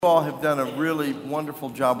You all have done a really wonderful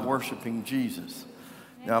job worshiping Jesus.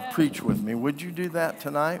 Now preach with me. Would you do that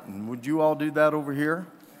tonight? And would you all do that over here?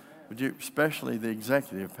 Would you, especially the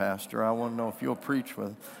executive pastor? I want to know if you'll preach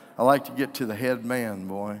with. I like to get to the head man,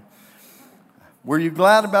 boy. Were you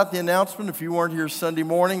glad about the announcement? If you weren't here Sunday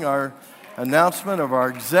morning, our announcement of our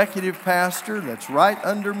executive pastor that's right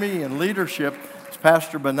under me in leadership is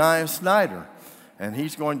Pastor Benaiah Snyder. And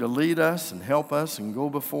he's going to lead us and help us and go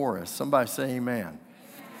before us. Somebody say amen.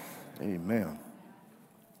 Amen.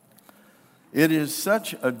 It is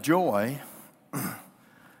such a joy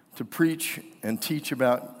to preach and teach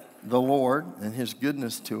about the Lord and His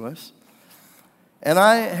goodness to us. And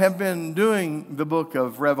I have been doing the book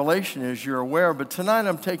of Revelation, as you're aware, but tonight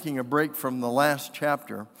I'm taking a break from the last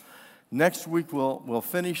chapter. Next week we'll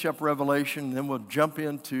finish up Revelation, then we'll jump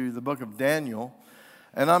into the book of Daniel.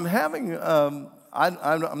 And I'm having,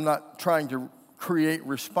 I'm not trying to create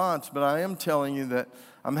response, but I am telling you that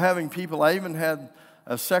I'm having people, I even had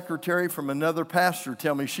a secretary from another pastor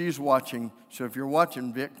tell me she's watching. So if you're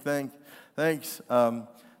watching, Vic, thanks.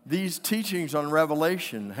 These teachings on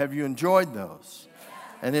Revelation, have you enjoyed those?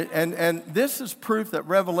 And this is proof that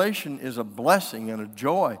Revelation is a blessing and a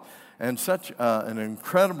joy and such an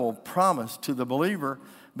incredible promise to the believer.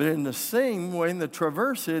 But in the same way, in the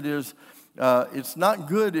traverse, it is, it's not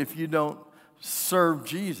good if you don't serve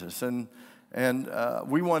Jesus. And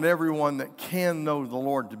we want everyone that can know the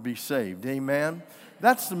Lord to be saved. Amen?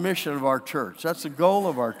 That's the mission of our church. That's the goal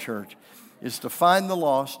of our church, is to find the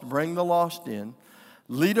lost, bring the lost in,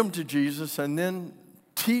 lead them to Jesus, and then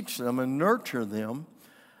teach them and nurture them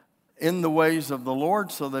in the ways of the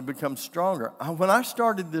Lord so they become stronger. When I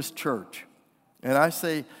started this church, and I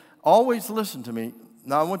say, always listen to me.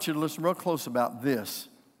 Now, I want you to listen real close about this.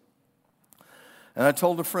 And I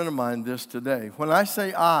told a friend of mine this today. When I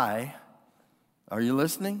say I, are you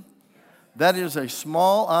listening? That is a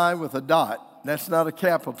small I with a dot. That's not a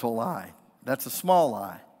capital I. That's a small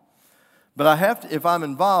I. But I have to, if I'm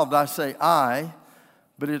involved, I say I,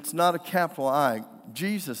 but it's not a capital I.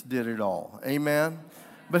 Jesus did it all. Amen?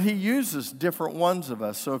 But He uses different ones of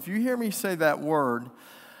us. So if you hear me say that word,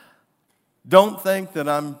 don't think that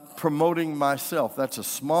I'm promoting myself. That's a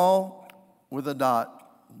small with a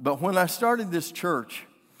dot. But when I started this church,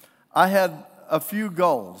 I had a few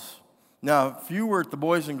goals. Now, if you were at the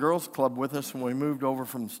Boys and Girls Club with us when we moved over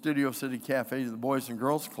from Studio City Cafe to the Boys and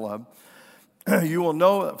Girls Club, you will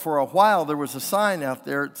know that for a while there was a sign out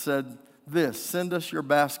there that said this: send us your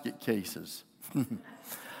basket cases.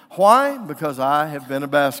 Why? Because I have been a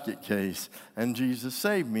basket case, and Jesus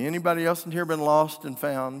saved me. Anybody else in here been lost and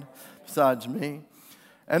found besides me?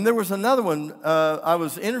 And there was another one. I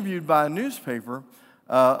was interviewed by a newspaper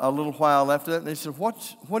a little while after that, and they said,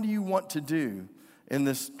 what do you want to do in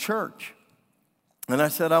this church? And I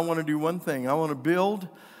said, I want to do one thing. I want to build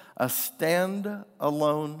a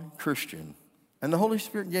stand-alone Christian. And the Holy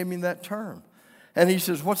Spirit gave me that term. And He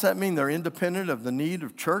says, what's that mean? They're independent of the need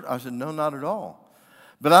of church? I said, no, not at all.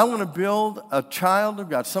 But I want to build a child of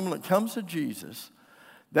God, someone that comes to Jesus,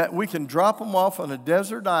 that we can drop them off on a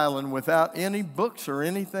desert island without any books or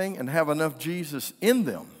anything and have enough Jesus in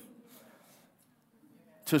them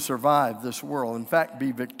to survive this world. In fact,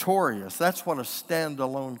 be victorious. That's what a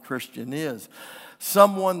standalone Christian is.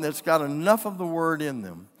 Someone that's got enough of the Word in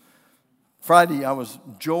them. Friday, I was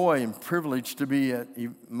joy and privileged to be at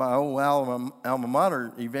my old alma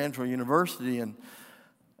mater, Evangel University, and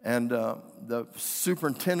the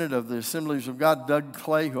superintendent of the Assemblies of God, Doug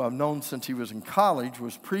Clay, who I've known since he was in college,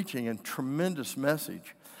 was preaching a tremendous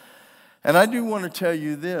message. And I do want to tell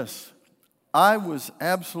you this. I was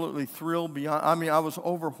absolutely thrilled beyond, I was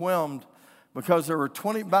overwhelmed because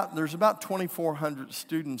there's about 2,400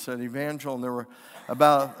 students at Evangel, and there were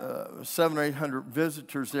about 700 or 800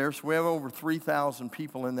 visitors there. So we have over 3,000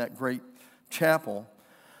 people in that great chapel.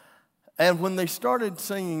 And when they started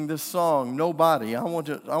singing this song, Nobody, I want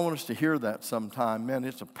us to hear that sometime. Man,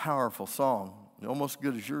 it's a powerful song. Almost as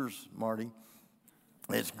good as yours, Marty.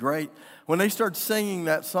 It's great. When they started singing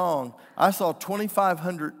that song, I saw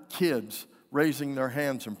 2,500 kids raising their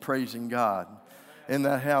hands and praising God in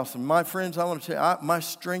that house. And my friends, I want to tell you, my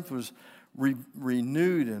strength was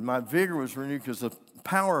renewed and my vigor was renewed because the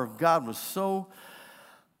power of God was so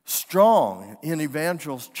strong in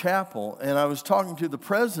Evangel's Chapel. And I was talking to the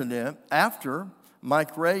president after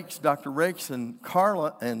Mike Rakes, Dr. Rakes, and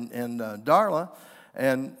Carla and Darla,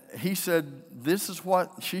 and he said,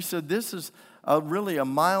 she said, this is really a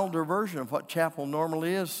milder version of what chapel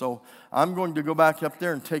normally is. So I'm going to go back up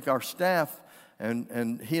there and take our staff.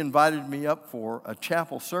 And he invited me up for a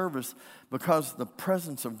chapel service because the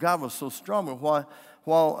presence of God was so strong. But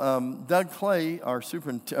while Doug Clay, the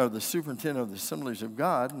superintendent of the Assemblies of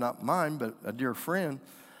God, not mine, but a dear friend,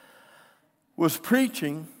 was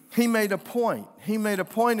preaching, he made a point. He made a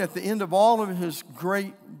point at the end of all of his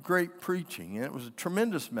great preaching, and it was a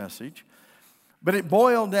tremendous message, but it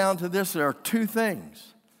boiled down to this: there are two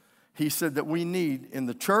things he said that we need in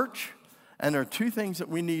the church, and there are two things that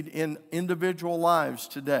we need in individual lives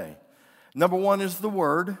today. Number one is the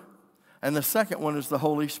Word, and the second one is the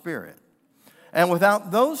Holy Spirit. And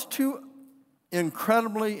without those two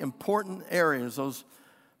incredibly important areas,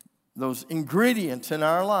 those ingredients in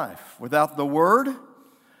our life, without the Word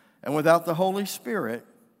and without the Holy Spirit,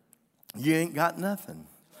 you ain't got nothing.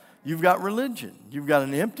 You've got religion. You've got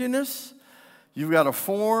an emptiness. You've got a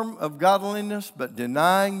form of godliness, but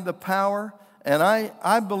denying the power. And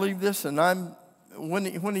I believe this, and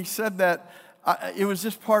when he said that, it was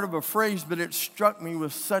just part of a phrase, but it struck me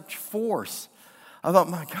with such force. I thought,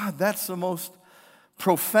 my God, that's the most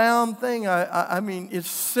profound thing. I mean, it's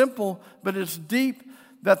simple, but it's deep,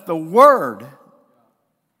 that the Word,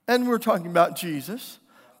 and we're talking about Jesus,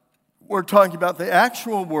 we're talking about the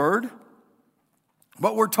actual Word,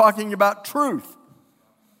 but we're talking about truth.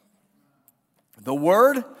 The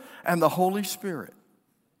Word and the Holy Spirit.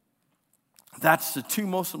 That's the two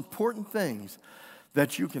most important things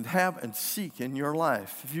that you can have and seek in your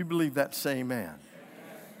life. If you believe that, say amen.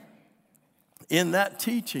 In that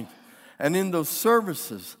teaching and in those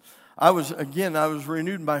services, I was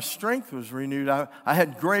renewed. My strength was renewed. I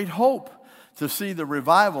had great hope to see the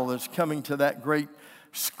revival that's coming to that great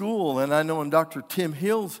school. And I know in Dr. Tim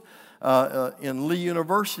Hill's in Lee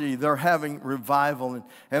University, they're having revival.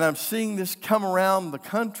 And I'm seeing this come around the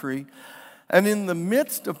country. And in the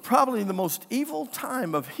midst of probably the most evil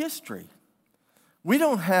time of history, we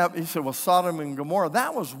don't have, he said, well, Sodom and Gomorrah,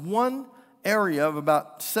 that was one area of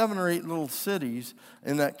about 7 or 8 little cities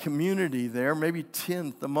in that community there, maybe 10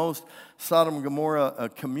 at the most. Sodom and Gomorrah, a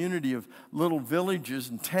community of little villages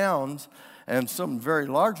and towns, and some very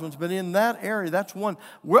large ones. But in that area, that's one.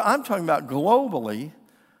 I'm talking about globally.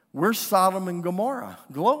 We're Sodom and Gomorrah,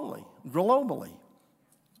 globally.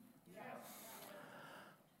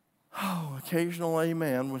 Oh, occasional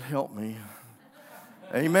amen would help me.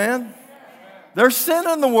 Amen? There's sin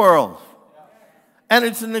in the world. And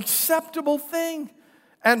it's an acceptable thing.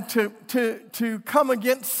 And to come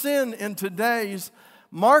against sin in today's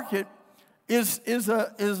market is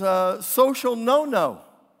a social no-no.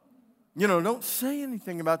 You know, don't say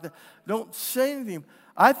anything about that. Don't say anything.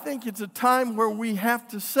 I think it's a time where we have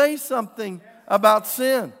to say something about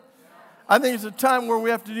sin. I think it's a time where we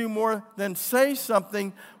have to do more than say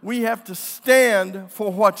something. We have to stand for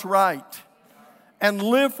what's right and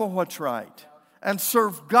live for what's right and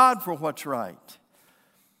serve God for what's right.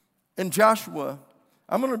 In Joshua,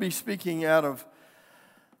 I'm going to be speaking out of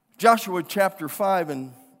Joshua chapter 5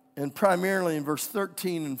 and primarily in verse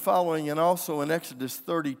 13 and following, and also in Exodus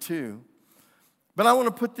 32. But I want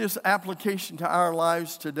to put this application to our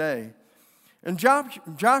lives today. In Joshua,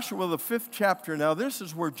 the 5th chapter, now this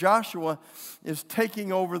is where Joshua is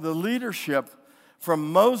taking over the leadership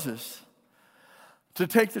from Moses to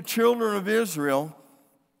take the children of Israel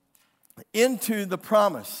into the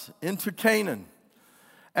promise, into Canaan.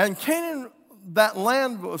 And Canaan, that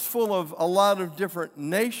land was full of a lot of different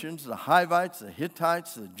nations, the Hivites, the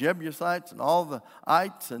Hittites, the Jebusites, and all the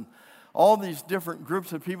ites, and all these different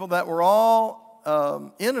groups of people that were all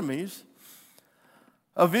enemies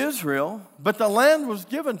of Israel. But the land was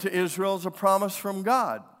given to Israel as a promise from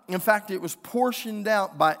God. In fact, it was portioned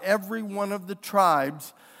out by every one of the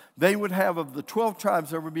tribes. They would have, of the 12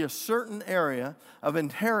 tribes, there would be a certain area of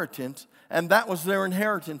inheritance, and that was their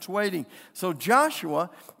inheritance waiting. So Joshua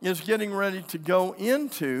is getting ready to go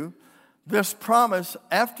into this promise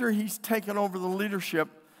after he's taken over the leadership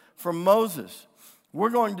from Moses. We're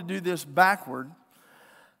going to do this backward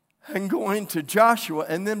and go into Joshua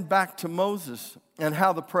and then back to Moses and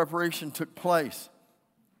how the preparation took place.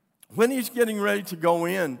 When he's getting ready to go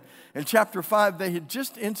in chapter 5, they had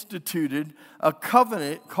just instituted a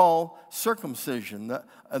covenant called circumcision.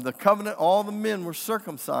 The covenant, all the men were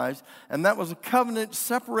circumcised, and that was a covenant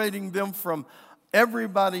separating them from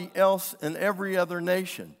everybody else in every other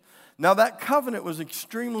nation. Now, that covenant was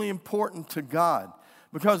extremely important to God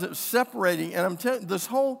because it was separating, and I'm telling you, this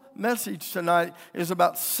whole message tonight is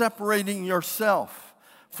about separating yourself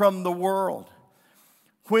from the world.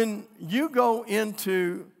 When you go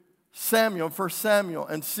into 1 Samuel,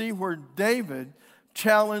 and see where David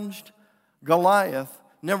challenged Goliath,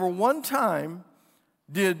 never one time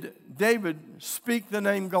did David speak the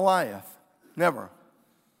name Goliath. Never.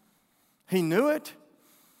 He knew it.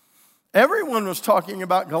 Everyone was talking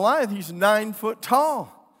about Goliath. He's 9 foot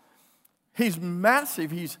tall. He's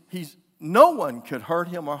massive. He's no one could hurt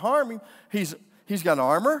him or harm him. He's got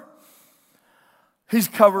armor. He's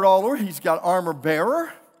covered all over. He's got armor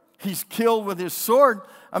bearer. He's killed with his sword.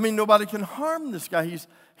 I mean, nobody can harm this guy.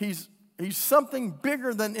 He's something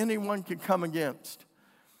bigger than anyone could come against.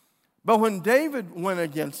 But when David went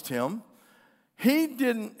against him, he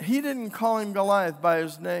didn't call him Goliath by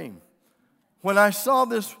his name. When I saw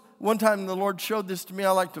this one time, the Lord showed this to me,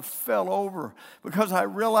 I like to fell over because I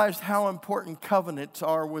realized how important covenants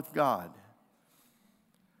are with God.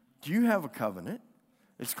 Do you have a covenant?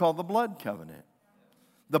 It's called the blood covenant.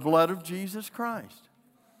 The blood of Jesus Christ.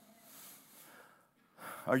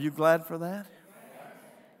 Are you glad for that?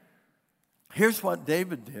 Here's what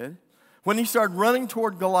David did. When he started running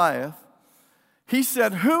toward Goliath, he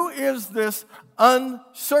said, "Who is this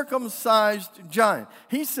uncircumcised giant?"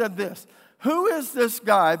 He said this, "Who is this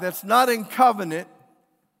guy that's not in covenant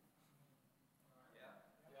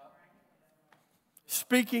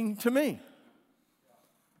speaking to me?"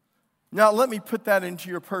 Now, let me put that into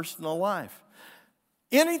your personal life.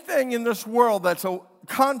 Anything in this world that's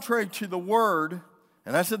contrary to the Word,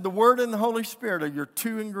 and I said the Word and the Holy Spirit are your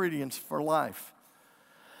two ingredients for life.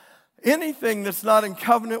 Anything that's not in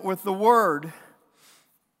covenant with the Word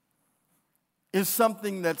is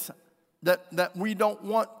something that we don't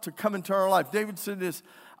want to come into our life. David said this,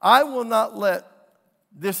 "I will not let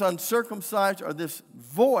this uncircumcised or this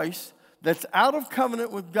voice that's out of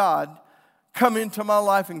covenant with God come into my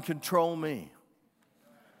life and control me."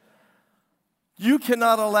 You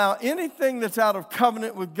cannot allow anything that's out of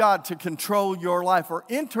covenant with God to control your life or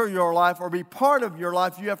enter your life or be part of your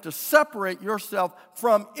life. You have to separate yourself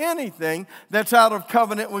from anything that's out of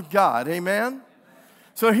covenant with God. Amen?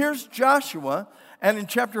 So here's Joshua, and in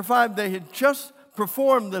chapter 5, they had just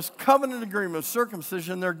performed this covenant agreement of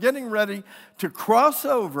circumcision. They're getting ready to cross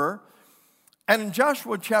over. And in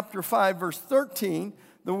Joshua chapter 5, verse 13,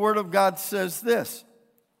 the Word of God says this.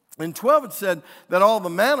 In 12, it said that all the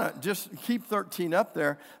manna, just keep 13 up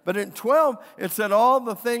there, but in 12, it said all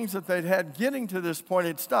the things that they'd had getting to this point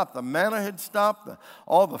had stopped. The manna had stopped,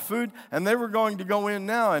 all the food, and they were going to go in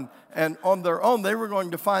now, and on their own, they were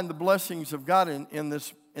going to find the blessings of God in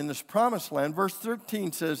this promised land. Verse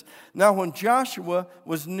 13 says, "Now when Joshua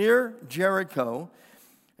was near Jericho,"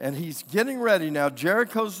 and he's getting ready now,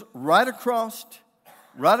 Jericho's right across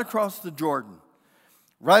the Jordan.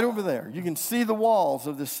 Right over there. You can see the walls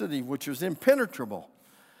of the city, which was impenetrable.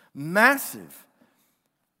 Massive.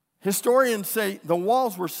 Historians say the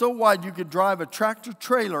walls were so wide you could drive a tractor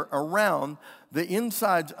trailer around the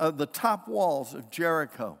insides of the top walls of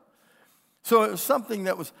Jericho. So it was something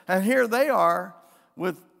that was, and here they are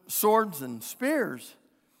with swords and spears.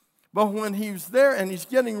 But when he was there and he's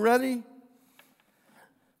getting ready,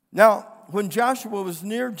 now when Joshua was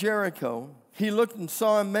near Jericho, he looked and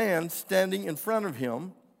saw a man standing in front of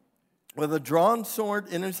him with a drawn sword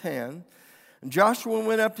in his hand. And Joshua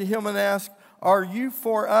went up to him and asked, "Are you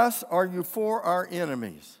for us? Are you for our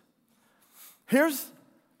enemies?" Here's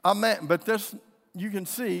a man, but this, you can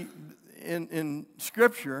see in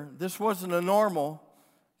Scripture, this wasn't a normal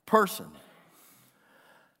person.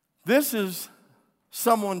 This is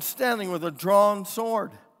someone standing with a drawn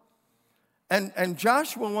sword. And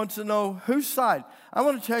Joshua wants to know whose side. I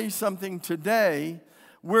want to tell you something today.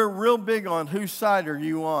 We're real big on whose side are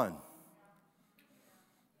you on?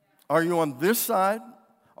 Are you on this side?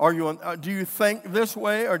 Are you on? Do you think this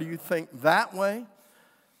way or do you think that way?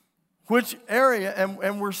 Which area?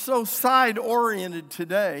 And we're so side-oriented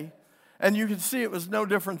today. And you can see it was no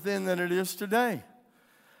different then than it is today.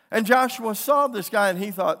 And Joshua saw this guy and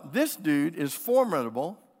he thought, this dude is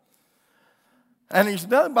formidable. And he's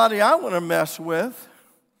nobody I want to mess with.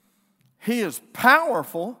 He is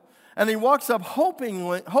powerful. And he walks up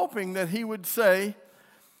hoping that he would say,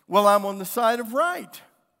 well, I'm on the side of right.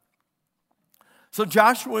 So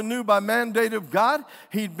Joshua knew by mandate of God,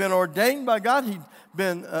 he'd been ordained by God.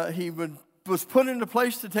 He was put into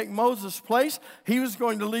place to take Moses' place. He was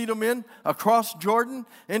going to lead them in across Jordan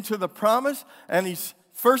into the promise. And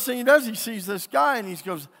first thing he does, he sees this guy and he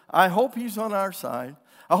goes, I hope he's on our side.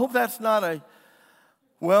 I hope that's not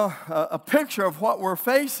a picture of what we're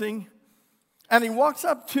facing. And he walks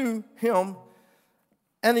up to him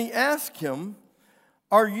and he asks him,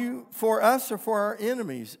 are you for us or for our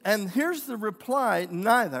enemies? And here's the reply,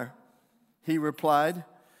 neither, he replied,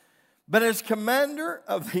 but as commander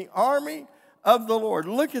of the army of the Lord.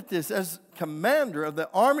 Look at this, as commander of the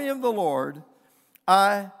army of the Lord,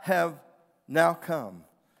 I have now come.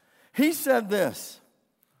 He said this,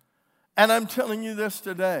 and I'm telling you this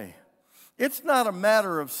today. It's not a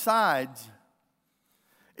matter of sides.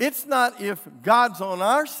 It's not if God's on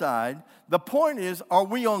our side. The point is, are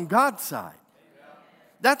we on God's side?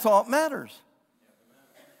 That's all that matters.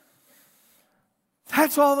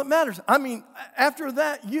 That's all that matters. I mean, after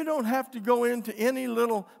that, you don't have to go into any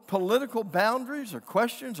little political boundaries or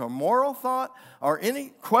questions or moral thought or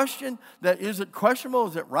any question that is it questionable,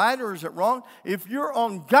 is it right or is it wrong? If you're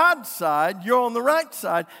on God's side, you're on the right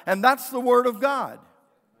side, and that's the Word of God.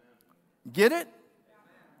 Get it?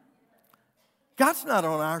 God's not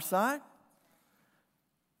on our side.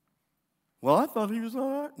 Well, I thought He was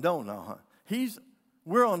on our side. No.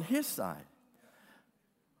 We're on His side.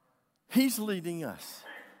 He's leading us.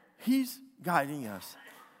 He's guiding us.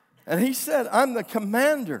 And He said, I'm the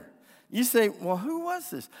commander. You say, well, who was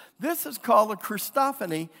this? This is called a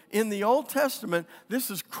Christophany in the Old Testament. This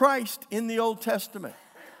is Christ in the Old Testament,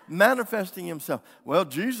 manifesting Himself. Well,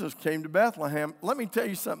 Jesus came to Bethlehem. Let me tell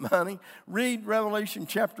you something, honey. Read Revelation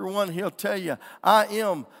chapter 1. He'll tell you,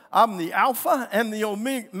 I'm the Alpha and the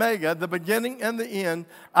Omega, the beginning and the end.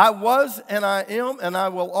 I was and I am and I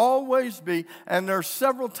will always be. And there's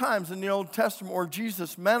several times in the Old Testament where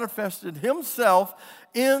Jesus manifested Himself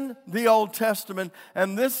in the Old Testament.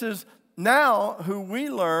 And this is now who we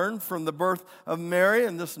learn from the birth of Mary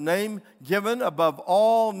and this name given above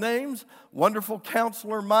all names. Wonderful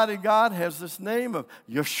Counselor, Mighty God has this name of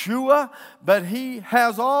Yeshua, but He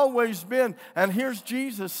has always been. And here's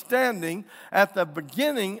Jesus standing at the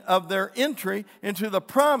beginning of their entry into the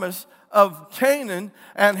promise of Canaan,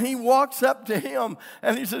 and He walks up to him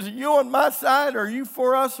and He says, are you on my side, or are you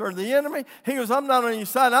for us or the enemy? He goes, I'm not on your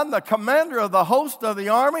side. I'm the commander of the host of the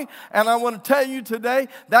army. And I want to tell you today,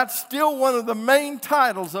 that's still one of the main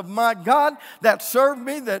titles of my God that served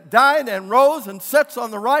me, that died and rose and sits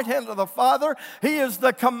on the right hand of the Father. He is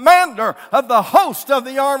the commander of the host of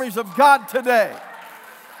the armies of God today.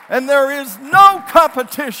 And there is no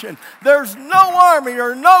competition. There's no army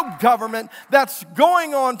or no government that's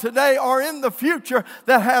going on today or in the future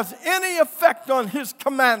that has any effect on His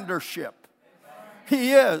commandership.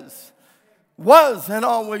 He is, was, and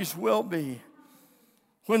always will be.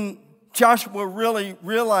 When Joshua really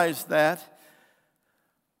realized that,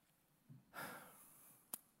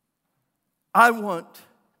 I want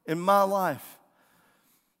in my life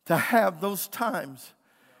to have those times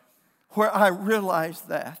where I realize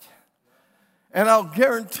that. And I'll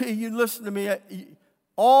guarantee you, listen to me,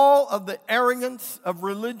 all of the arrogance of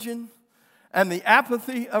religion and the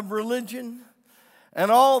apathy of religion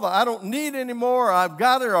and all the I don't need anymore, I've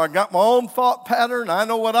got it, or I got my own thought pattern, I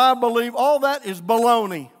know what I believe, all that is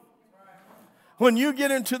baloney. When you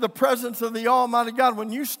get into the presence of the Almighty God,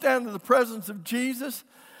 when you stand in the presence of Jesus,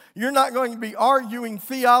 you're not going to be arguing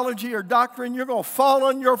theology or doctrine. You're going to fall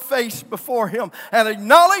on your face before Him and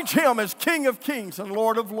acknowledge Him as King of Kings and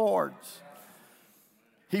Lord of Lords.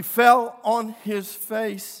 He fell on his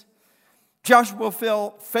face. Joshua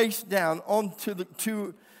fell face down onto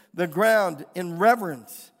the ground in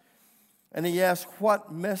reverence. And he asked,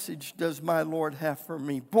 what message does my Lord have for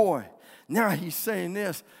me? Boy, now he's saying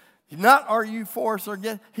this. Not are you for us or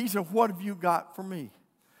against. He said, what have you got for me?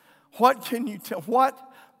 What can you tell? What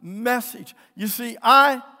message? You see,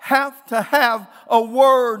 I have to have a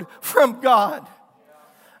word from God.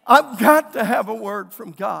 I've got to have a word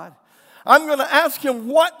from God. I'm going to ask Him,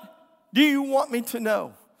 what do you want me to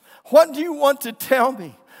know? What do you want to tell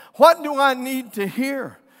me? What do I need to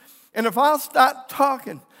hear? And if I'll start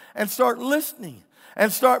talking and start listening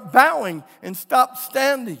and start bowing and stop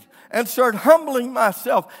standing and start humbling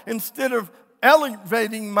myself instead of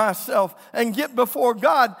elevating myself and get before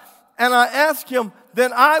God, and I ask Him,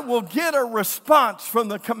 then I will get a response from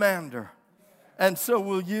the commander. And so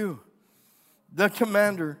will you, the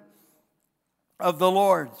commander of the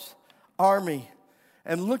Lord's army.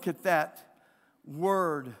 And look at that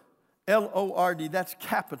word, L-O-R-D, that's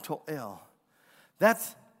capital L.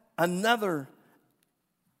 That's another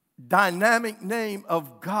dynamic name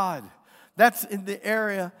of God. That's in the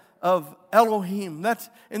area of Elohim. That's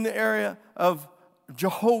in the area of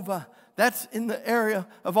Jehovah. That's in the area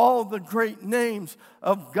of all the great names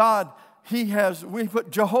of God. We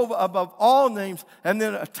put Jehovah above all names, and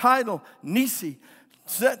then a title, Nisi,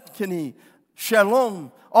 Zetkini,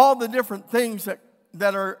 Shalom, all the different things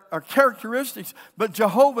that are characteristics. But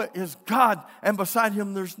Jehovah is God, and beside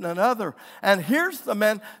Him there's none other. And here's the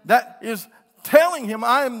man that is telling him,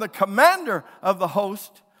 I am the commander of the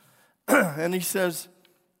host. And he says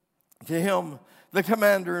to him, the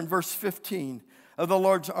commander in verse 15 of the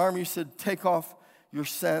Lord's army said, take off your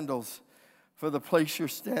sandals, for the place you're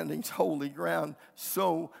standing is holy ground.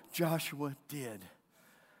 So Joshua did.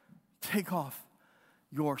 Take off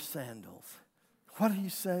your sandals. What are you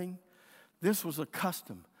saying? This was a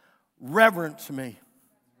custom. Reverence me.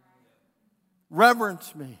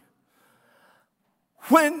 Reverence me.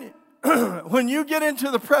 When you get into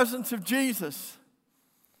the presence of Jesus,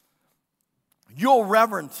 you'll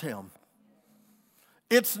reverence him.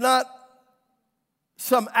 It's not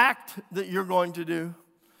some act that you're going to do.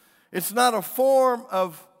 It's not a form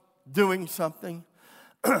of doing something.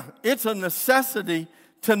 It's a necessity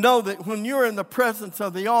to know that when you're in the presence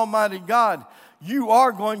of the Almighty God, you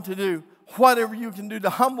are going to do whatever you can do to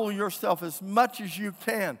humble yourself as much as you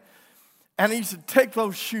can. And he said, take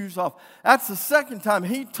those shoes off. That's the second time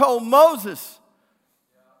he told Moses.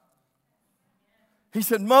 He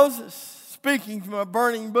said, Moses, speaking from a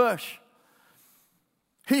burning bush.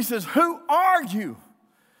 He says, who are you?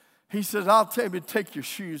 He says, I'll tell you to take your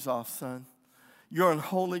shoes off, son. You're on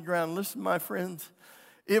holy ground. Listen, my friends.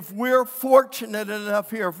 If we're fortunate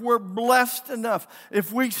enough here, if we're blessed enough,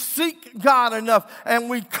 if we seek God enough and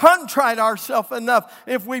we contrite ourselves enough,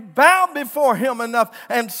 if we bow before him enough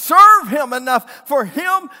and serve him enough for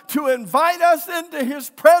him to invite us into his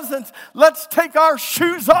presence, let's take our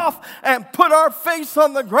shoes off and put our face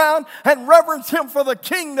on the ground and reverence him for the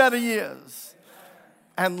king that he is.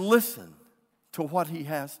 And listen to what he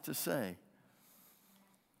has to say.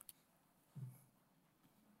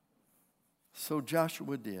 So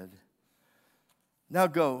Joshua did. Now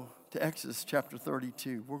go to Exodus chapter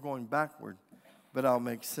 32. We're going backward, but I'll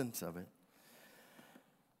make sense of it.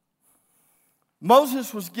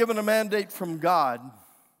 Moses was given a mandate from God.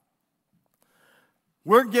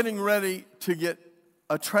 We're getting ready to get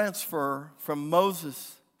a transfer from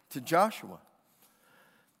Moses to Joshua.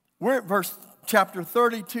 We're at chapter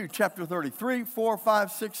 32, chapter 33, 4,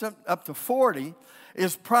 5, 6, up to 40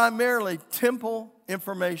 is primarily temple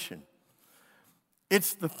information.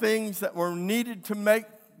 It's the things that were needed to make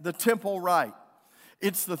the temple right.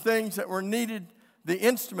 It's the things that were needed, the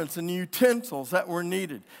instruments and the utensils that were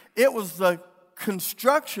needed. It was the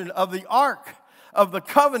construction of the ark of the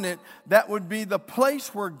covenant that would be the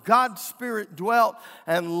place where God's Spirit dwelt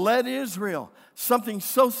and led Israel. Something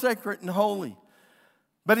so sacred and holy.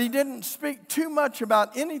 But he didn't speak too much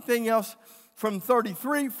about anything else from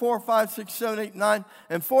 33, 4, 5, 6, 7, 8, 9,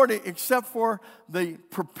 and 40, except for the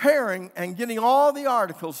preparing and getting all the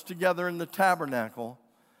articles together in the tabernacle.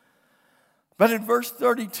 But in verse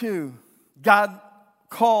 32, God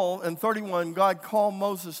called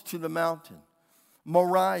Moses to the mountain,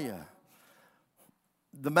 Moriah,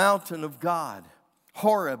 the mountain of God,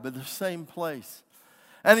 Horeb, at the same place.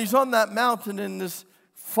 And he's on that mountain in this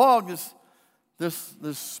fog, this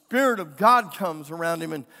Spirit of God comes around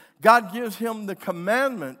him, and God gives him the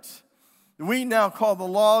commandments we now call the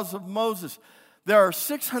laws of Moses. There are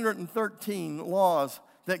 613 laws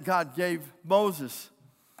that God gave Moses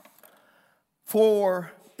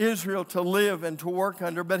for Israel to live and to work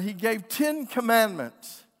under, but he gave 10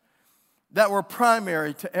 commandments that were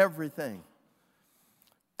primary to everything.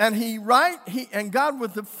 And God,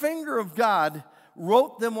 with the finger of God,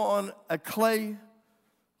 wrote them on a clay,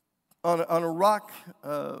 on a rock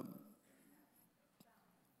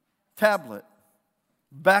tablet,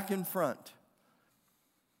 back in front.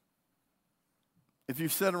 If you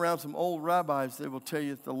sit around some old rabbis, they will tell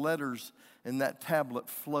you that the letters in that tablet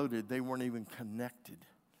floated. They weren't even connected.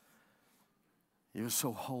 It was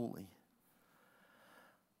so holy.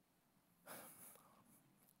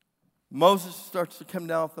 Moses starts to come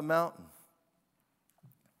down off the mountain.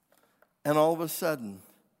 And all of a sudden,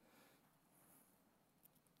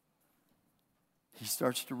 he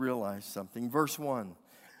starts to realize something. Verse 1.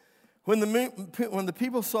 When the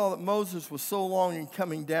people saw that Moses was so long in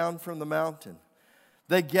coming down from the mountain,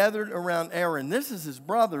 they gathered around Aaron. This is his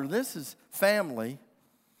brother. This is family.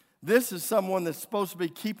 This is someone that's supposed to be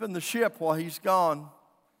keeping the ship while he's gone.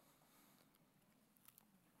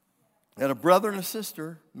 And a brother and a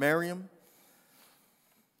sister, Miriam.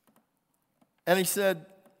 And he said,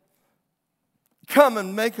 come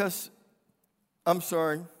and make us,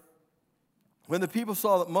 When the people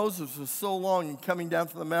saw that Moses was so long in coming down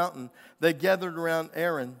from the mountain, they gathered around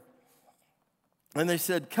Aaron. And they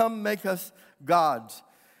said, come make us gods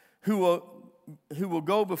who will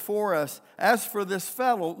go before us. As for this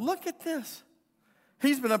fellow, look at this.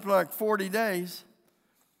 He's been up like 40 days.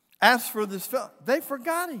 As for this fellow, they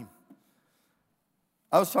forgot him.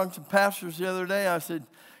 I was talking to some pastors the other day. I said,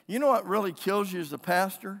 you know what really kills you as a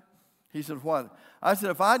pastor? He said, what? I said,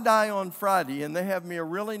 if I die on Friday and they have me a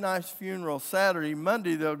really nice funeral Saturday,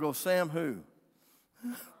 Monday they'll go, Sam who?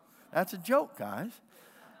 That's a joke, guys.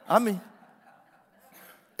 I mean,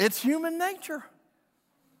 it's human nature.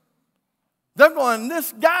 They're going,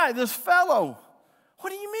 this guy, this fellow. What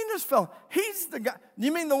do you mean this fellow? He's the guy.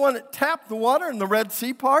 You mean the one that tapped the water and the Red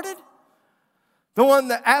Sea parted? The one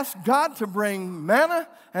that asked God to bring manna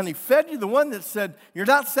and he fed you. The one that said, you're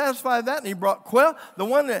not satisfied with that, and he brought quail. The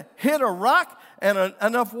one that hit a rock and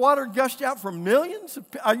enough water gushed out for millions.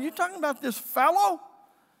 Are you talking about this fellow?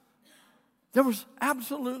 There was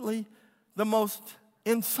absolutely the most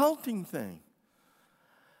insulting thing.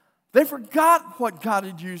 They forgot what God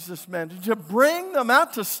had used this man to bring them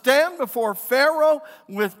out to stand before Pharaoh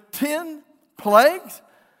with 10 plagues,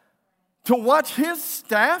 to watch his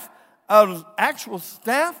staff, actual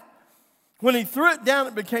staff. When he threw it down,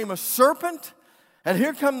 it became a serpent. And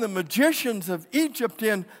here come the magicians of Egypt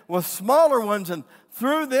in with smaller ones and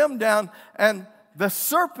threw them down. And the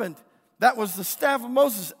serpent, that was the staff of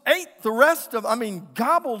Moses, ate the rest of,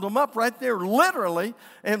 gobbled them up right there, literally,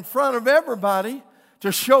 in front of everybody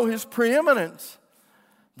to show his preeminence.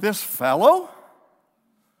 This fellow,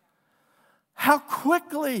 how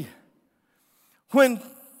quickly, when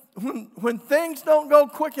things don't go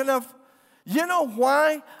quick enough, you know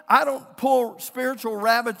why I don't pull spiritual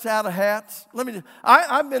rabbits out of hats?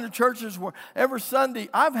 I've been to churches where every Sunday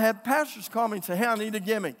I've had pastors call me and say, hey, I need a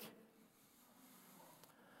gimmick.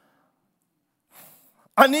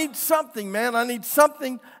 I need something, man. I need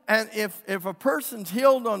something. And if a person's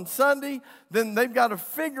healed on Sunday, then they've got to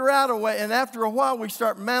figure out a way. And after a while, we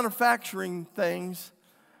start manufacturing things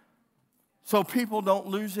so people don't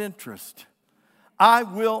lose interest. I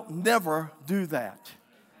will never do that.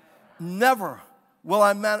 Never will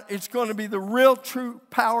I. It's going to be the real true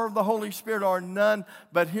power of the Holy Spirit or none,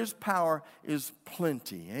 but his power is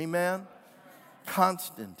plenty. Amen?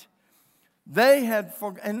 Constant. They had,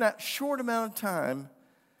 in that short amount of time,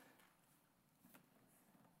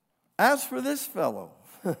 as for this fellow,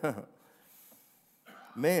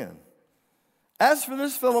 man, as for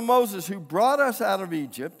this fellow Moses who brought us out of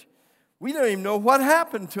Egypt, we don't even know what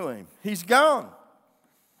happened to him. He's gone.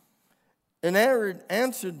 And Aaron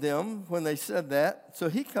answered them when they said that, so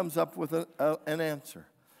he comes up with an answer.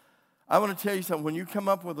 I want to tell you something. When you come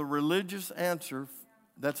up with a religious answer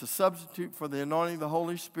that's a substitute for the anointing of the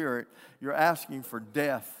Holy Spirit, you're asking for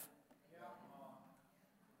death.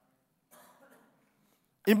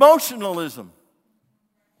 Emotionalism,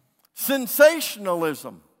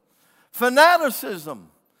 sensationalism, fanaticism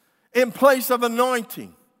in place of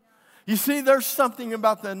anointing. You see, there's something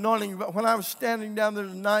about the anointing. When I was standing down there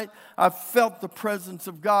tonight, I felt the presence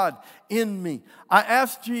of God in me. I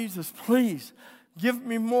asked Jesus, please, give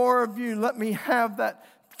me more of you. Let me have that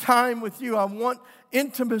time with you. I want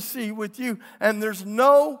intimacy with you. And there's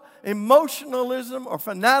no emotionalism or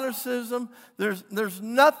fanaticism. There's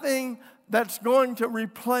nothing that's going to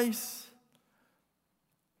replace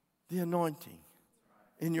the anointing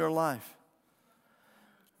in your life.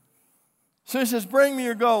 So he says, bring me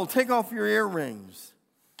your gold. Take off your earrings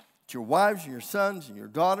that your wives and your sons and your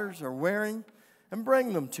daughters are wearing and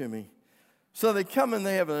bring them to me. So they come and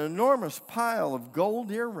they have an enormous pile of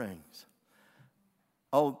gold earrings.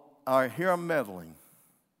 Oh, all right, here I'm meddling.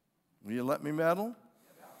 Will you let me meddle?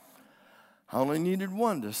 I only needed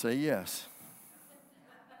one to say yes.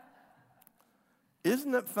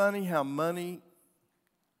 Isn't it funny how money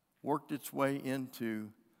worked its way into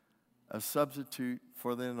a substitute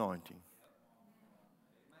for the anointing?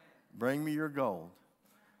 Bring me your gold.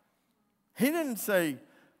 He didn't say,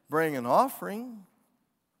 bring an offering.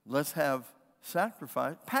 Let's have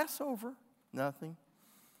sacrifice. Passover, nothing.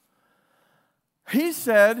 He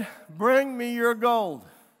said, bring me your gold.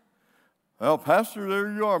 Well, Pastor, there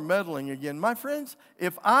you are meddling again. My friends,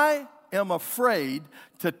 if I am afraid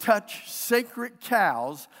to touch sacred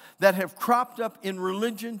cows that have cropped up in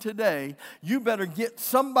religion today, you better get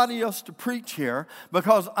somebody else to preach here,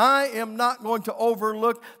 because I am not going to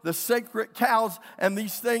overlook the sacred cows and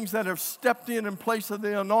these things that have stepped in place of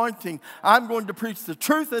the anointing. I'm going to preach the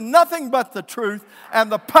truth and nothing but the truth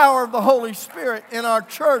and the power of the Holy Spirit in our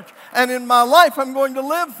church. And in my life, I'm going to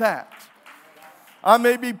live that. I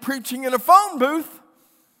may be preaching in a phone booth,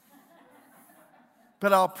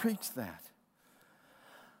 but I'll preach that.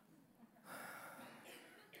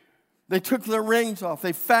 They took their rings off.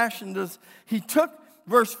 They fashioned us. He took,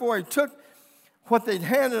 verse 4, he took what they'd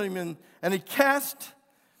handed him and he cast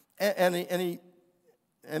and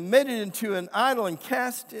made it into an idol and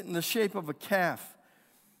cast it in the shape of a calf,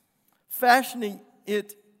 fashioning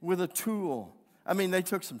it with a tool. I mean, they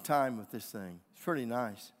took some time with this thing. It's pretty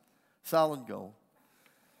nice. Solid gold.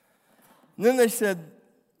 And then they said,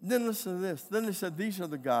 then listen to this. Then they said, these are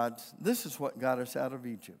the gods. This is what got us out of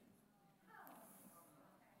Egypt.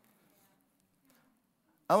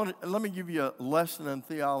 Let me give you a lesson in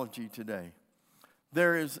theology today.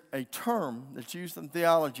 There is a term that's used in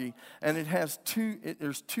theology, and it has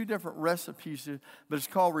there's two different recipes, but it's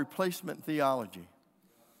called replacement theology.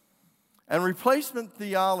 And replacement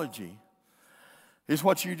theology is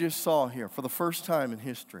what you just saw here for the first time in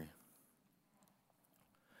history.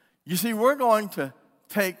 You see, we're going to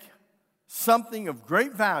take something of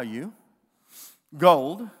great value,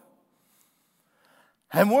 gold,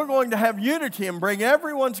 and we're going to have unity and bring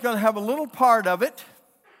everyone's going to have a little part of it.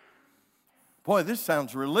 Boy, this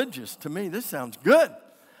sounds religious to me. This sounds good.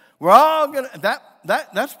 We're all going to,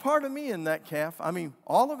 that's part of me in that calf. I mean,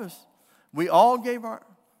 all of us. We all gave our,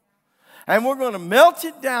 and we're going to melt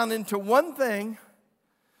it down into one thing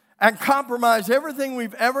and compromise everything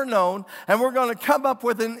we've ever known, and we're going to come up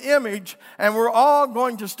with an image, and we're all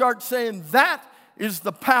going to start saying that is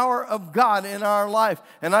the power of God in our life.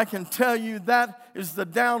 And I can tell you that is the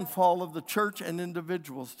downfall of the church and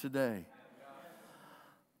individuals today.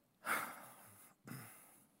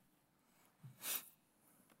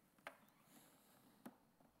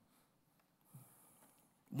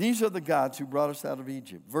 These are the gods who brought us out of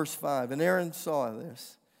Egypt. Verse 5, and Aaron saw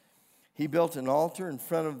this. He built an altar in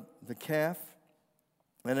front of the calf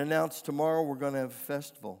and announced, tomorrow we're going to have a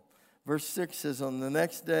festival. Verse 6 says, on the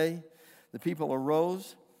next day, the people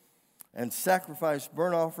arose and sacrificed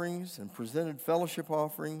burnt offerings and presented fellowship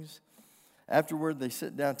offerings. Afterward, they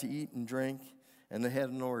sit down to eat and drink, and they had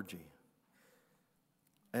an orgy.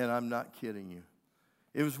 And I'm not kidding you.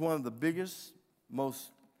 It was one of the biggest,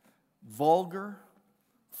 most vulgar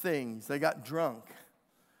things. They got drunk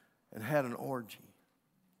and had an orgy.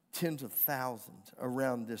 Tens of thousands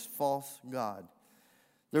around this false god.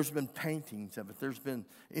 There's been paintings of it. There's been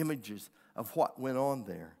images of what went on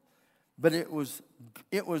there. But it was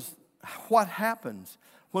what happens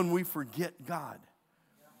when we forget God.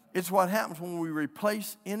 It's what happens when we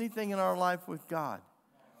replace anything in our life with God.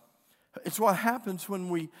 It's what happens when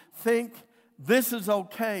we think this is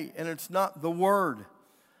okay and it's not the Word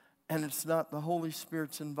and it's not the Holy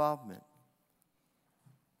Spirit's involvement.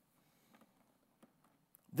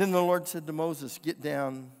 Then the Lord said to Moses, get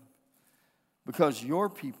down, because your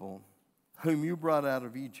people, whom you brought out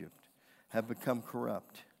of Egypt, have become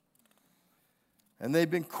corrupt. And they've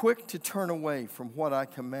been quick to turn away from what I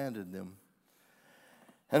commanded them,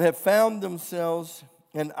 and have found themselves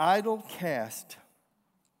an idol cast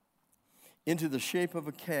into the shape of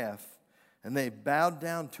a calf, and they bowed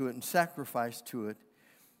down to it and sacrificed to it.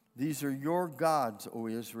 These are your gods, O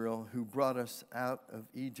Israel, who brought us out of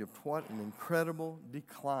Egypt. What an incredible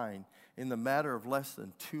decline in the matter of less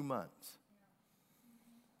than 2 months.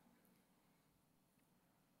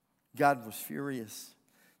 God was furious.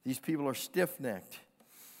 These people are stiff-necked.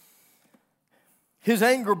 His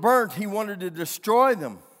anger burnt. He wanted to destroy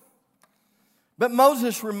them. But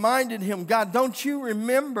Moses reminded him, God, don't you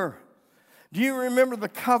remember? Do you remember the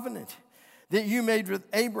covenant that you made with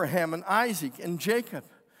Abraham and Isaac and Jacob?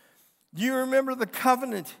 Do you remember the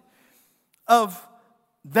covenant of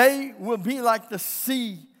they will be like the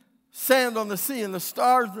sea, sand on the sea and the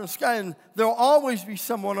stars in the sky, and there will always be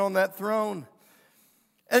someone on that throne.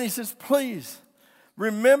 And he says, please,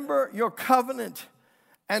 remember your covenant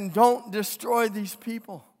and don't destroy these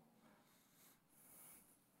people.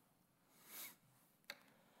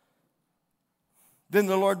 Then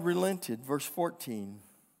the Lord relented, verse 14,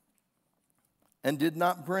 and did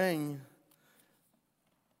not bring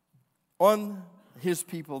on his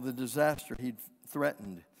people the disaster he'd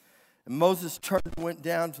threatened. And Moses turned and went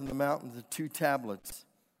down from the mountain the 2 tablets.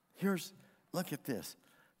 Look at this.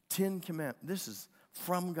 10 commandments. This is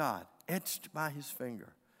from God, etched by his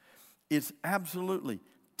finger. It's absolutely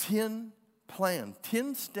 10 plans,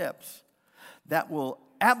 10 steps that will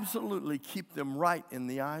absolutely keep them right in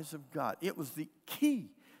the eyes of God. It was the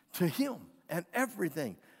key to him and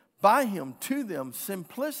everything. By him, to them,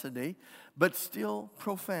 simplicity, but still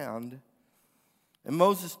profound. And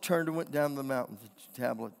Moses turned and went down the mountain, the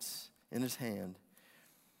tablets in his hand.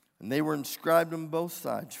 And they were inscribed on both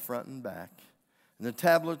sides, front and back. And the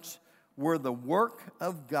tablets were the work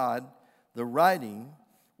of God. The writing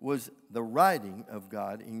was the writing of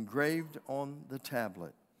God engraved on the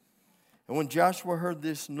tablet. And when Joshua heard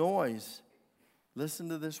this noise, listen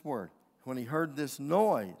to this word. When he heard this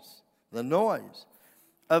noise, the noise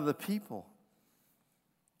of the people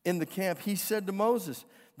in the camp, he said to Moses,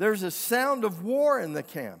 there's a sound of war in the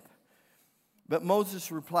camp. But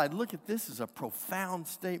Moses replied, look at this, is a profound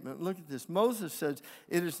statement. Look at this. Moses says,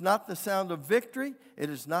 it is not the sound of victory. It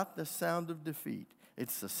is not the sound of defeat.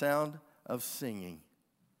 It's the sound of singing.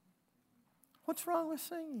 What's wrong with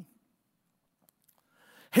singing?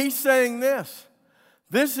 He's saying this.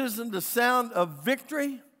 This isn't the sound of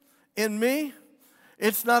victory in me.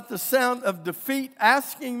 It's not the sound of defeat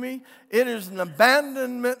asking me. It is an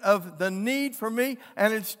abandonment of the need for me,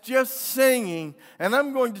 and it's just singing. And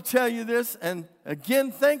I'm going to tell you this, and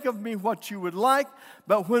again, think of me what you would like,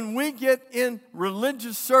 but when we get in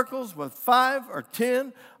religious circles with 5 or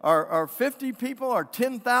 10 or 50 people or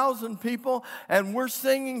 10,000 people, and we're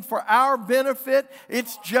singing for our benefit,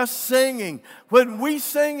 it's just singing. When we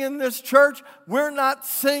sing in this church, we're not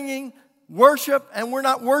singing worship, and we're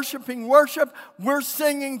not worshiping worship. We're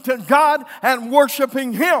singing to God and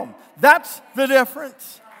worshiping Him. That's the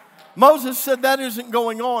difference. Moses said that isn't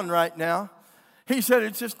going on right now. He said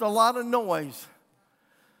it's just a lot of noise.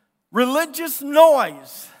 Religious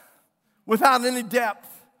noise without any depth.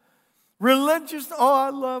 I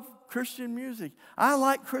love Christian music. I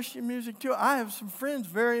like Christian music too. I have some friends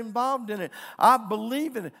very involved in it. I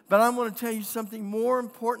believe in it. But I'm going to tell you something more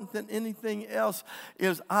important than anything else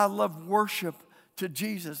is I love worship to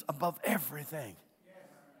Jesus above everything.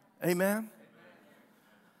 Amen?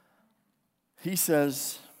 He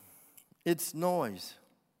says, it's noise.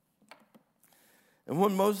 And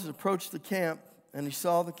when Moses approached the camp and he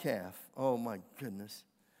saw the calf, oh my goodness,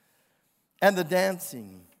 and the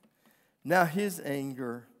dancing, now his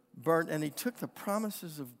anger burnt, and he took the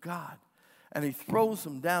promises of God and he throws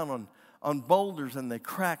them down on boulders, and they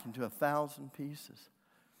crack into 1,000 pieces.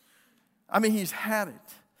 I mean, he's had it.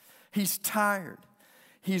 He's tired.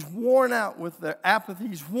 He's worn out with the apathy.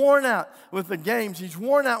 He's worn out with the games. He's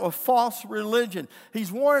worn out with false religion.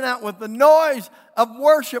 He's worn out with the noise of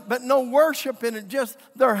worship, but no worship in it.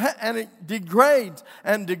 And it degrades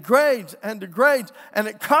and degrades and degrades, and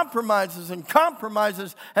it compromises and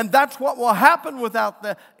compromises. And that's what will happen without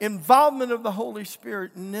the involvement of the Holy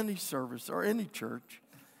Spirit in any service or any church.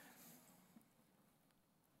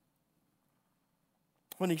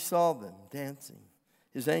 When he saw them dancing,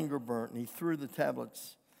 his anger burnt, and he threw the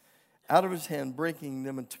tablets out of his hand, breaking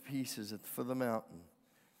them into pieces at the foot of the mountain.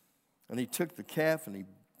 And he took the calf and he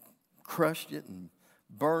crushed it and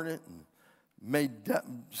burned it and made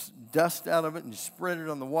dust out of it and spread it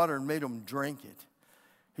on the water and made them drink it.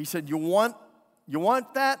 He said, you want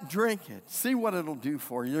that? Drink it. See what it'll do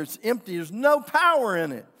for you. It's empty. There's no power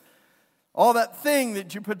in it. All that thing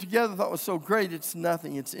that you put together thought was so great, it's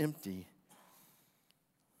nothing. It's empty.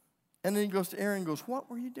 And then he goes to Aaron and goes, what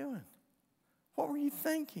were you doing? What were you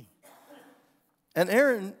thinking? And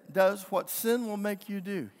Aaron does what sin will make you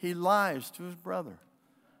do. He lies to his brother.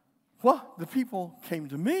 Well, the people came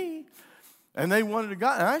to me, and they wanted to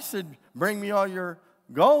God. And I said, bring me all your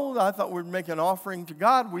gold. I thought we'd make an offering to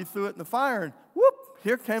God. We threw it in the fire, and whoop,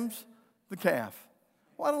 here comes the calf.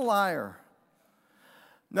 What a liar.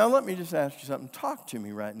 Now, let me just ask you something. Talk to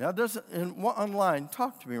me right now. Online,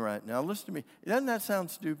 talk to me right now. Listen to me. Doesn't that sound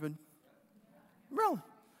stupid? Really?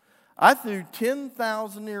 I threw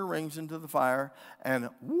 10,000 earrings into the fire, and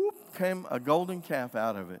whoop, came a golden calf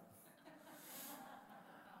out of it.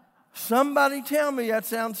 Somebody tell me that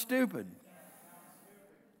sounds stupid.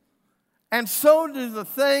 And so do the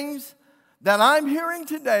things that I'm hearing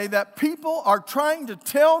today that people are trying to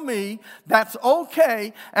tell me that's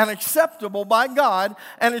okay and acceptable by God,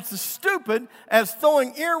 and it's as stupid as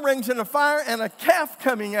throwing earrings in a fire and a calf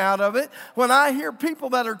coming out of it. When I hear people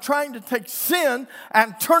that are trying to take sin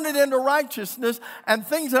and turn it into righteousness and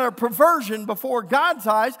things that are perversion before God's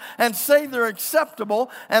eyes and say they're acceptable,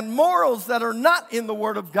 and morals that are not in the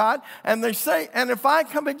Word of God, and they say, and if I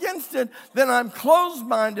come against it, then I'm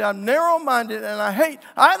closed-minded, I'm narrow-minded, and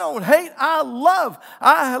I don't hate, I love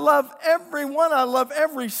everyone. I love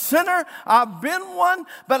every sinner. I've been one,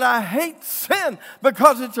 but I hate sin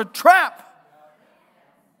because it's a trap.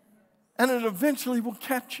 And it eventually will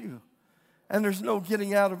catch you. And there's no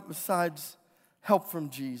getting out of it besides help from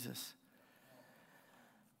Jesus.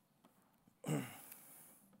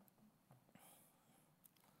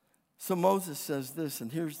 So Moses says this, and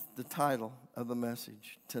here's the title of the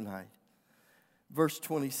message tonight. Verse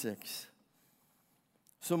 26.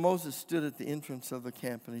 So Moses stood at the entrance of the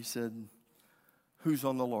camp and he said, who's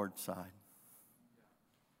on the Lord's side?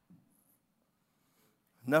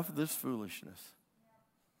 Enough of this foolishness.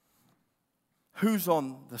 Who's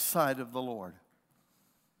on the side of the Lord?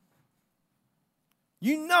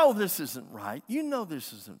 You know this isn't right. You know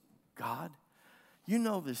this isn't God. You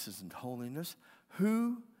know this isn't holiness.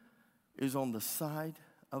 Who is on the side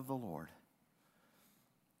of the Lord?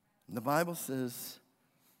 And the Bible says,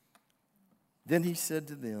 then he said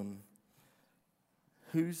to them,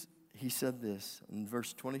 he said this in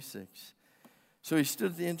verse 26. So he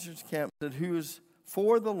stood at the entrance camp and said, who is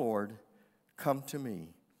for the Lord, come to me.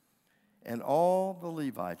 And all the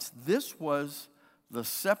Levites. This was the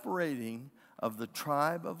separating of the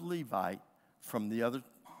tribe of Levite from the other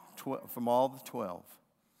from all the 12.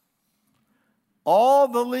 All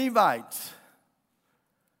the Levites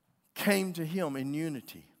came to him in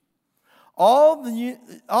unity. All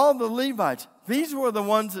the Levites, these were the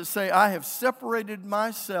ones that say, I have separated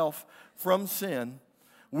myself from sin.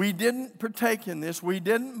 We didn't partake in this. We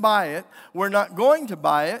didn't buy it. We're not going to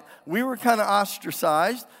buy it. We were kind of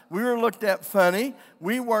ostracized. We were looked at funny.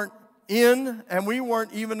 We weren't in, and we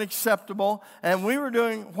weren't even acceptable. And we were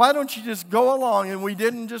doing, why don't you just go along? And we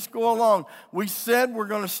didn't just go along. We said we're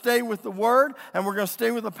going to stay with the Word, and we're going to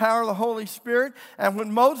stay with the power of the Holy Spirit. And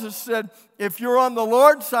when Moses said, if you're on the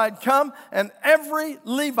Lord's side, come, and every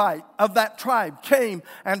Levite of that tribe came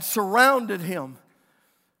and surrounded him.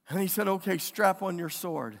 And he said, okay, strap on your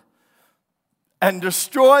sword and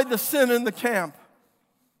destroy the sin in the camp.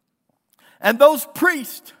 And those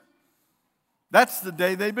priests, that's the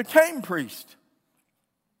day they became priests,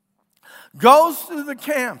 goes through the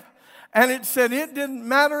camp. And it said it didn't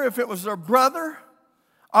matter if it was their brother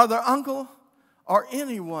or their uncle or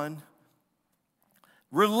anyone.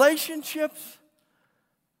 Relationships,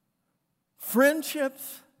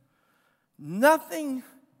 friendships, nothing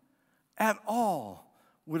at all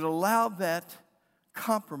would allow that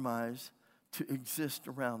compromise to exist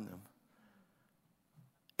around them.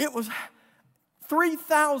 It was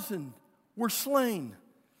 3,000 were slain.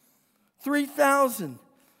 3,000.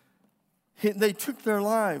 They took their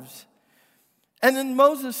lives. And then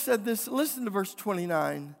Moses said this, listen to verse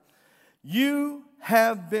 29. You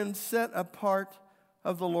have been set apart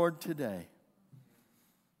of the Lord today.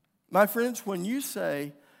 My friends, when you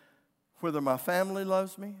say, whether my family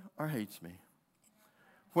loves me or hates me,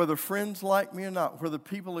 whether friends like me or not, whether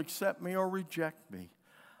people accept me or reject me,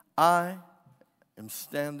 I am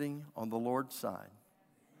standing on the Lord's side.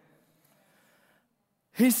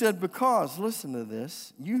 He said, because, listen to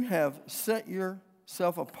this, you have set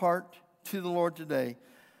yourself apart to the Lord today,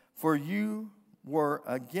 for you were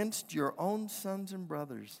against your own sons and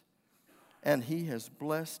brothers, and he has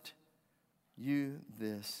blessed you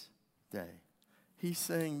this day. He's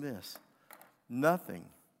saying this, nothing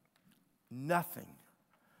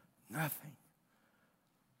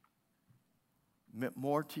meant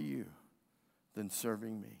more to you than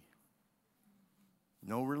serving me.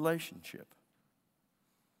 No relationship.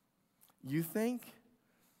 You think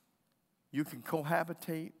you can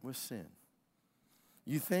cohabitate with sin.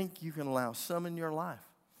 You think you can allow some in your life.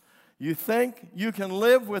 You think you can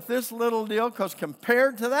live with this little deal because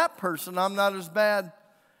compared to that person, I'm not as bad.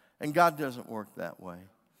 And God doesn't work that way.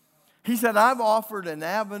 He said, I've offered an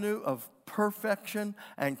avenue of perfection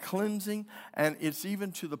and cleansing, and it's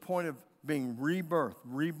even to the point of being rebirth,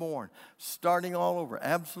 reborn, starting all over,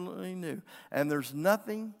 absolutely new. And there's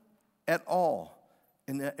nothing at all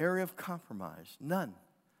in the area of compromise, none,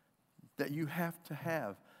 that you have to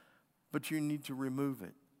have, but you need to remove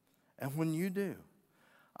it. And when you do,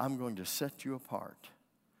 I'm going to set you apart.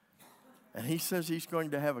 And he says he's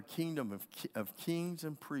going to have a kingdom of kings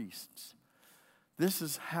and priests. This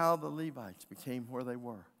is how the Levites became where they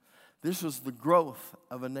were. This was the growth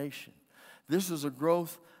of a nation. This was a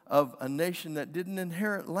growth of a nation that didn't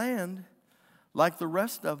inherit land like the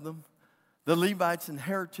rest of them. The Levites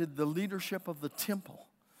inherited the leadership of the temple.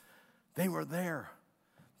 They were there.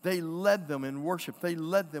 They led them in worship. They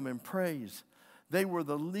led them in praise. They were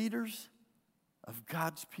the leaders of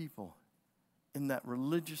God's people in that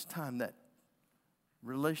religious time, that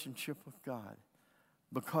relationship with God,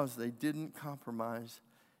 because they didn't compromise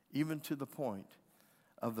even to the point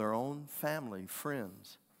of their own family,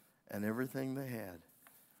 friends, and everything they had.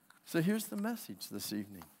 So here's the message this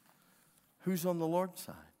evening. Who's on the Lord's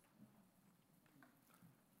side?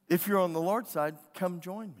 If you're on the Lord's side, come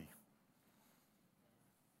join me.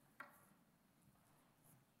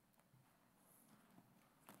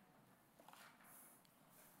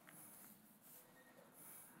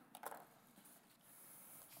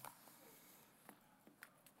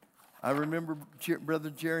 I remember Brother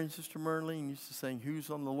Jerry and Sister Merlene used to sing, who's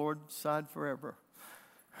on the Lord's side forever?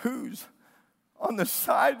 Who's on the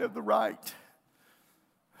side of the right?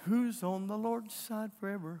 Who's on the Lord's side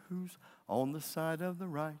forever? Who's on the side of the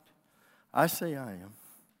right? I say I am.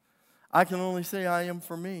 I can only say I am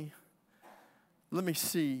for me. Let me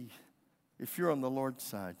see if you're on the Lord's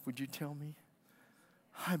side. Would you tell me?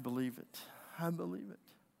 I believe it. I believe it.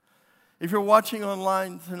 If you're watching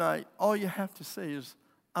online tonight, all you have to say is,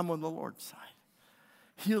 I'm on the Lord's side.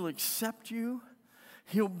 He'll accept you.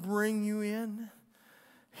 He'll bring you in.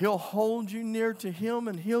 He'll hold you near to Him,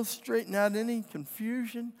 and He'll straighten out any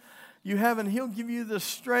confusion you have, and He'll give you the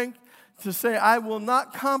strength to say, I will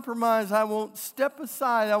not compromise. I won't step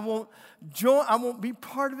aside. I won't be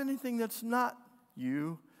part of anything that's not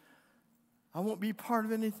you. I won't be part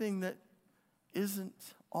of anything that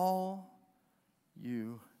isn't all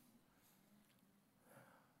you.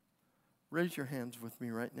 Raise your hands with me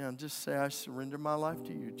right now and just say, I surrender my life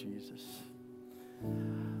to you, Jesus.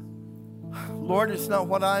 Lord, it's not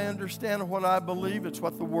what I understand or what I believe, it's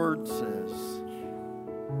what the Word says.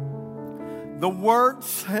 The Word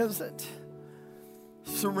says it.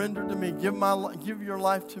 Surrender to me. Give your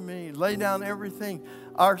life to me. Lay down everything.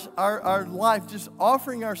 Our life, just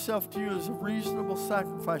offering ourselves to you as a reasonable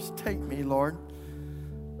sacrifice. Take me, Lord.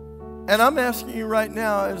 And I'm asking you right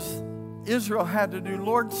now, as Israel had to do,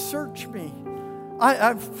 Lord, search me.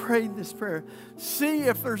 I've prayed this prayer. See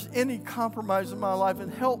if there's any compromise in my life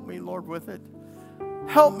and help me, Lord, with it.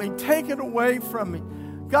 Help me. Take it away from me.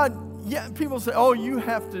 God, yeah, people say, oh, you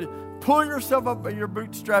have to pull yourself up by your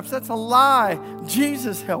bootstraps. That's a lie.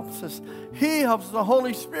 Jesus helps us. He helps us. The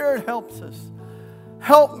Holy Spirit helps us.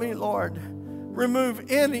 Help me, Lord.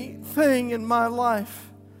 Remove anything in my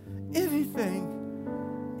life, anything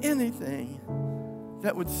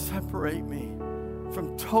that would separate me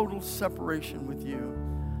from total separation with you.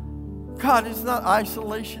 God, it's not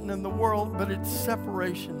isolation in the world, but it's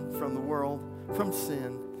separation from the world, from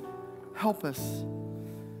sin. Help us.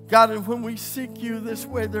 God, and when we seek you this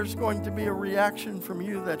way, there's going to be a reaction from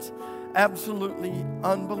you that's absolutely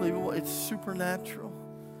unbelievable. It's supernatural,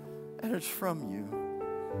 and it's from you.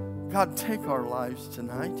 God, take our lives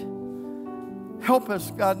tonight. Help us,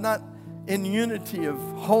 God, not in unity of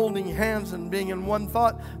holding hands and being in one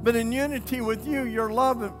thought, but in unity with you, your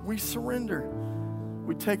love. We surrender.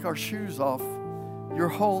 We take our shoes off. You're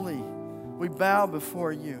holy. We bow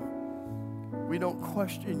before you. We don't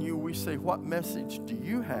question you. We say, what message do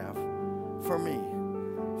you have for me?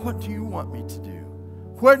 What do you want me to do?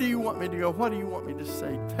 Where do you want me to go? What do you want me to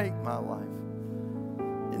say? Take my life.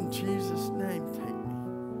 In Jesus' name, take me.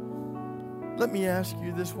 Let me ask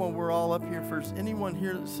you this while we're all up here first. Anyone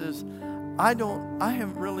here that says, I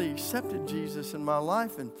haven't really accepted Jesus in my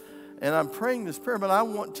life, and I'm praying this prayer, but I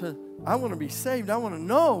want to be saved. I want to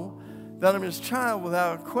know that I'm his child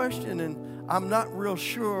without a question, and I'm not real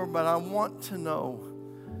sure, but I want to know.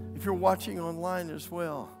 If you're watching online as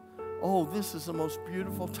well, oh, this is the most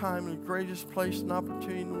beautiful time and the greatest place and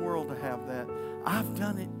opportunity in the world to have that. I've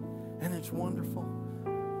done it, and it's wonderful.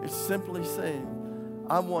 It's simply saying,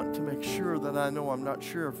 I want to make sure that I know I'm not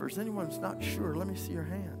sure. If there's anyone who's not sure, let me see your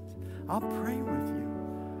hands. I'll pray with you.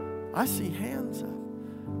 I see hands up.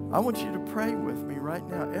 I want you to pray with me right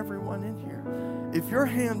now, everyone in here. If your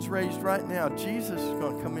hand's raised right now, Jesus is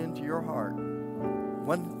going to come into your heart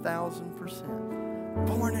 1,000%.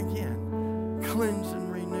 Born again, cleansed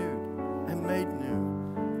and renewed, and made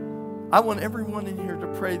new. I want everyone in here to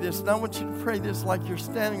pray this, and I want you to pray this like you're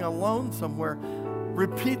standing alone somewhere.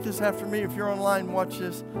 Repeat this after me. If you're online, watch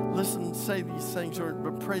this. Listen, say these things,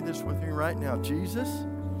 but pray this with me right now. Jesus,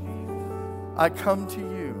 I come to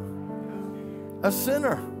you, a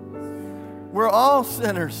sinner. We're all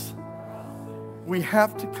sinners. We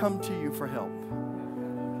have to come to you for help.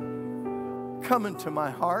 Come into my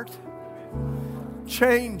heart.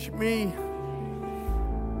 Change me.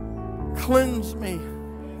 Cleanse me.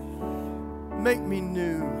 Make me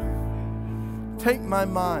new. Take my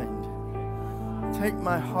mind. Take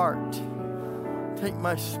my heart. Take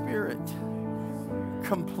my spirit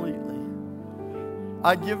completely.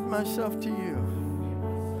 I give myself to you.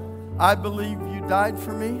 I believe you died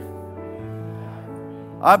for me.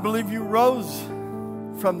 I believe you rose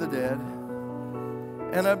from the dead.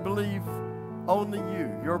 And I believe only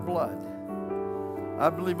you, your blood. I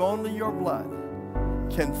believe only your blood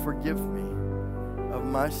can forgive me of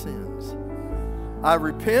my sins. I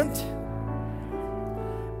repent,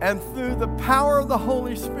 and through the power of the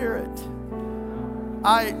Holy Spirit,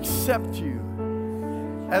 I accept you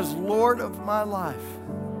as Lord of my life.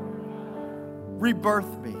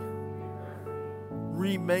 Rebirth me.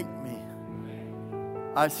 Remake me.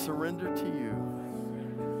 I surrender to you.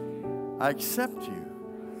 I accept you.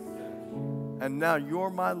 And now you're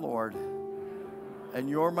my Lord. And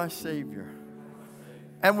you're my Savior.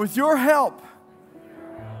 And with your help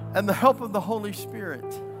and the help of the Holy Spirit,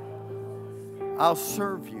 I'll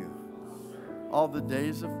serve you all the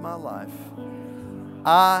days of my life.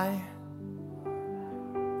 I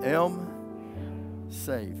am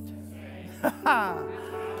saved.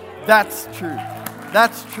 That's true.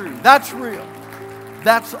 That's true. That's real.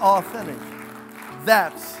 That's authentic.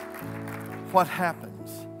 That's what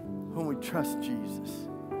happens when we trust Jesus.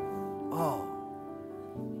 Oh,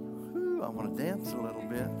 I want to dance a little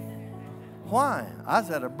bit. Why? I was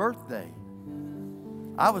at a birthday.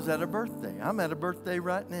 I'm at a birthday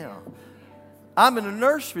right now. I'm in a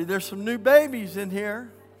nursery. There's some new babies in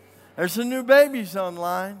here. There's some new babies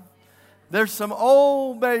online. There's some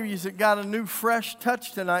old babies that got a new fresh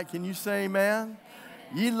touch tonight. Can you say amen?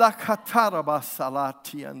 I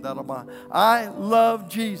love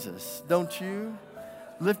Jesus, don't you?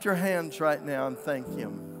 Lift your hands right now and thank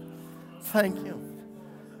Him. Thank Him.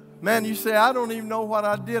 Man, you say, I don't even know what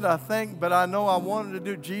I did, I think, but I know I wanted to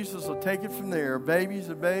do. Jesus will take it from there. A baby's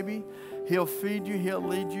a baby. He'll feed you. He'll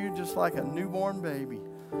lead you just like a newborn baby.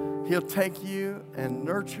 He'll take you and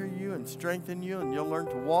nurture you and strengthen you, and you'll learn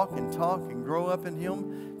to walk and talk and grow up in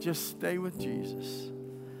Him. Just stay with Jesus.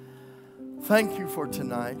 Thank you for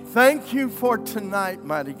tonight. Thank you for tonight,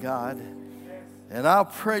 mighty God. And I'll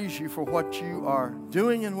praise you for what you are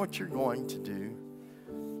doing and what you're going to do.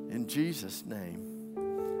 In Jesus' name,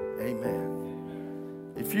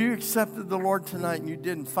 amen. If you accepted the Lord tonight and you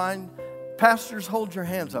didn't, pastors, hold your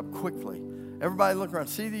hands up quickly. Everybody look around.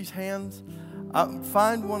 See these hands?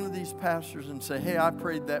 Find one of these pastors and say, hey, I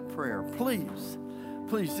prayed that prayer. Please,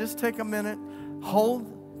 just take a minute.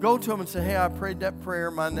 Go to them and say, hey, I prayed that prayer.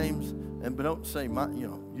 My name's, but don't say,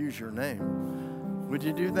 use your name. Would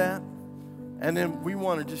you do that? And then we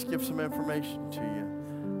want to just give some information to you.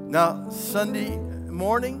 Now, Sunday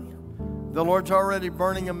morning, the Lord's already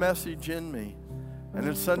burning a message in me. And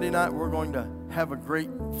then Sunday night, we're going to have a great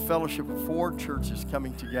fellowship of 4 churches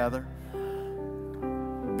coming together.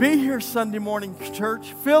 Be here Sunday morning,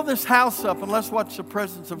 church. Fill this house up and let's watch the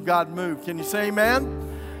presence of God move. Can you say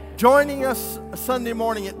amen? Joining us Sunday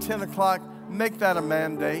morning at 10 o'clock, make that a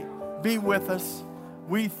mandate. Be with us.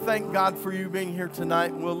 We thank God for you being here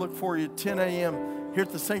tonight. We'll look for you at 10 a.m. here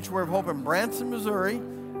at the Sanctuary of Hope in Branson, Missouri,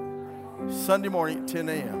 Sunday morning at 10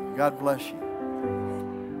 a.m. God bless you.